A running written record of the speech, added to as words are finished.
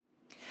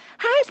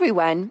Hi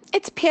everyone,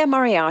 it's Pia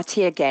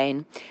Moriarty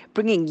again,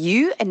 bringing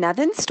you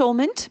another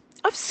installment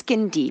of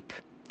Skin Deep.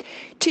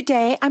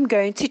 Today I'm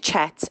going to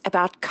chat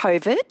about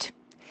COVID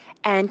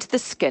and the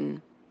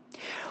skin.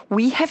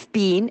 We have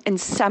been in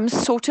some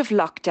sort of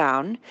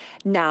lockdown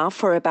now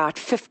for about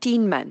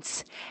 15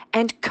 months,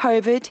 and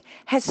COVID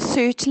has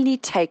certainly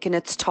taken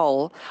its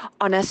toll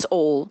on us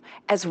all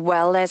as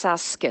well as our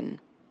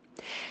skin.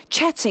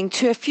 Chatting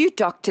to a few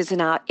doctors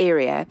in our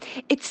area,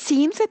 it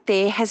seems that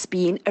there has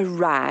been a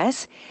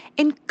rise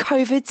in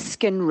COVID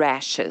skin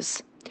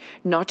rashes,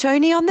 not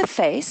only on the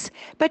face,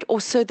 but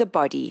also the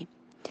body.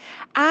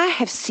 I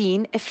have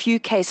seen a few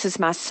cases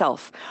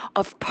myself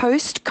of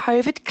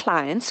post-COVID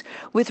clients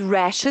with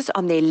rashes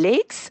on their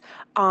legs,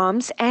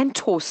 arms, and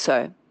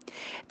torso.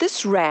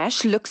 This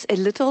rash looks a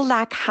little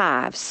like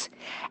hives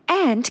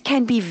and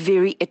can be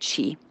very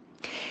itchy.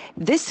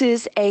 This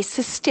is a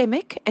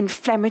systemic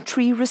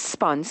inflammatory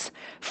response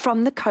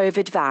from the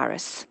COVID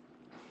virus.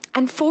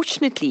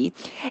 Unfortunately,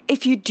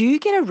 if you do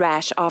get a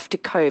rash after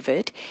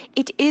COVID,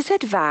 it is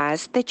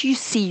advised that you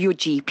see your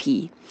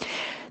GP.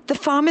 The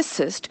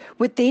pharmacist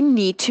would then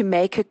need to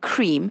make a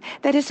cream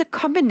that is a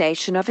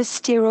combination of a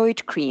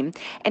steroid cream,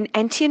 an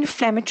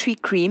anti-inflammatory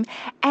cream,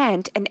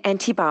 and an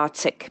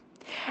antibiotic.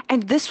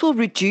 And this will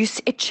reduce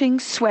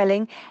itching,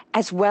 swelling,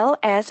 as well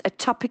as a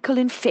topical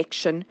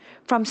infection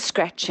from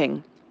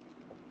scratching.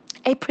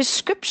 A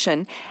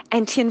prescription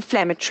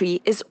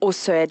anti-inflammatory is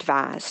also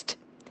advised.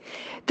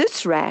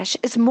 This rash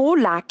is more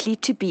likely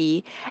to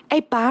be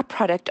a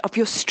byproduct of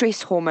your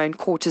stress hormone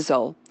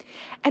cortisol.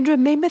 And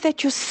remember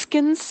that your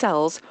skin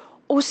cells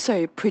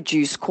also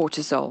produce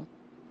cortisol.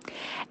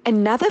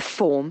 Another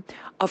form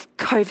of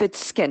COVID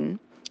skin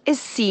is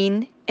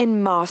seen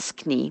in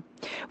maskne,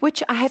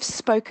 which I have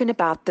spoken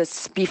about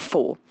this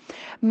before.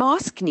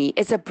 Maskne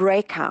is a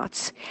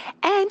breakout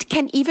and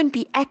can even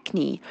be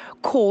acne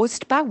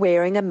caused by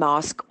wearing a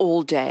mask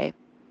all day.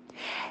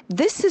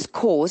 This is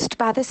caused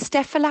by the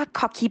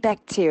Staphylococcus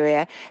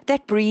bacteria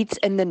that breeds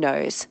in the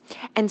nose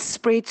and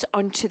spreads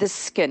onto the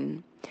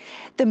skin.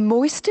 The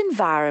moist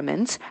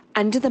environment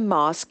under the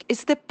mask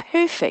is the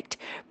perfect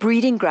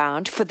breeding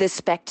ground for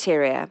this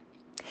bacteria.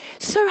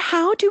 So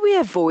how do we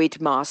avoid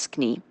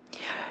maskne?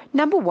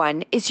 Number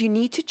one is you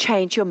need to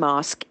change your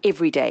mask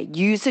every day.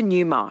 Use a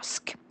new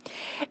mask.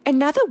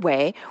 Another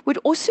way would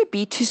also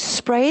be to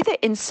spray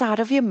the inside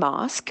of your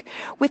mask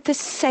with a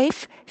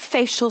safe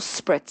facial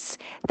spritz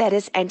that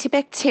is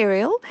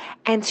antibacterial,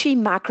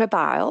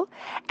 antimicrobial,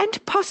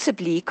 and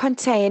possibly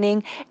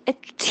containing a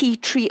tea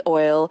tree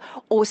oil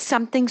or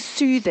something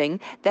soothing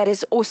that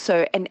is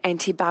also an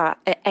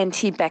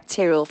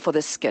antibacterial for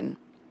the skin.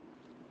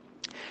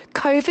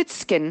 COVID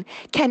skin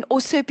can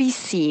also be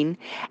seen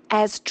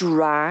as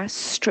dry,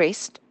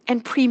 stressed,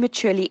 and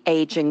prematurely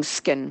aging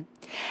skin.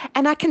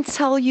 And I can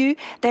tell you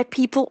that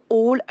people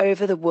all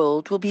over the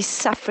world will be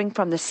suffering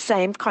from the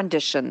same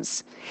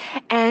conditions.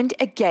 And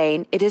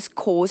again, it is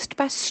caused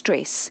by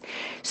stress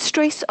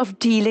of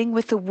dealing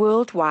with the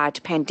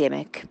worldwide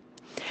pandemic.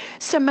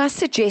 So my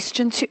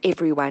suggestion to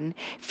everyone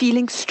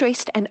feeling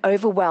stressed and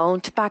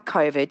overwhelmed by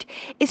COVID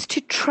is to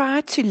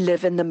try to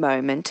live in the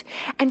moment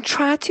and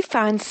try to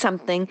find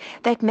something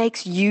that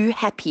makes you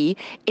happy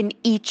in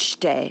each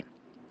day.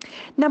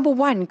 Number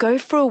one, go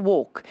for a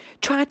walk.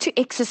 Try to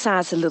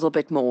exercise a little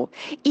bit more,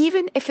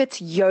 even if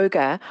it's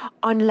yoga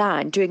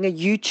online, doing a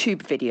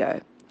YouTube video.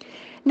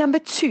 Number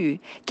two,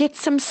 get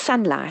some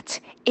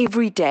sunlight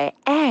every day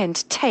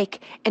and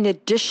take an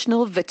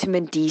additional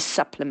vitamin D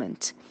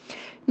supplement.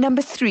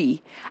 Number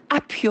three,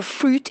 up your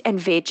fruit and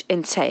veg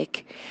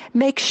intake.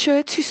 Make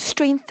sure to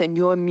strengthen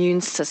your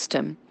immune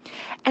system.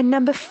 And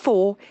number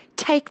four,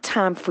 take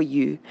time for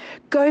you.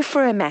 Go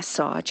for a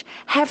massage.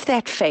 Have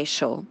that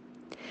facial.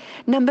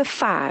 Number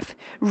five,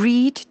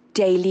 read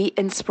daily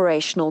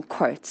inspirational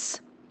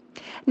quotes.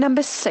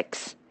 Number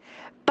six,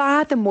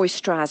 buy the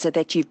moisturizer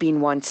that you've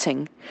been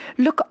wanting.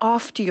 Look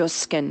after your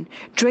skin.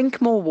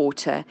 Drink more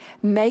water.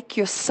 Make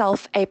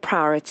yourself a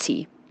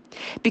priority.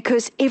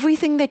 Because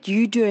everything that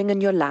you're doing in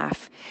your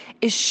life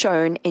is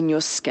shown in your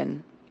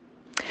skin.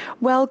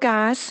 Well,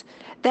 guys,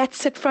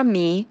 that's it from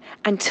me.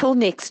 Until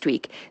next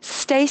week,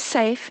 stay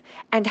safe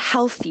and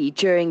healthy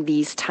during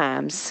these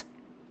times.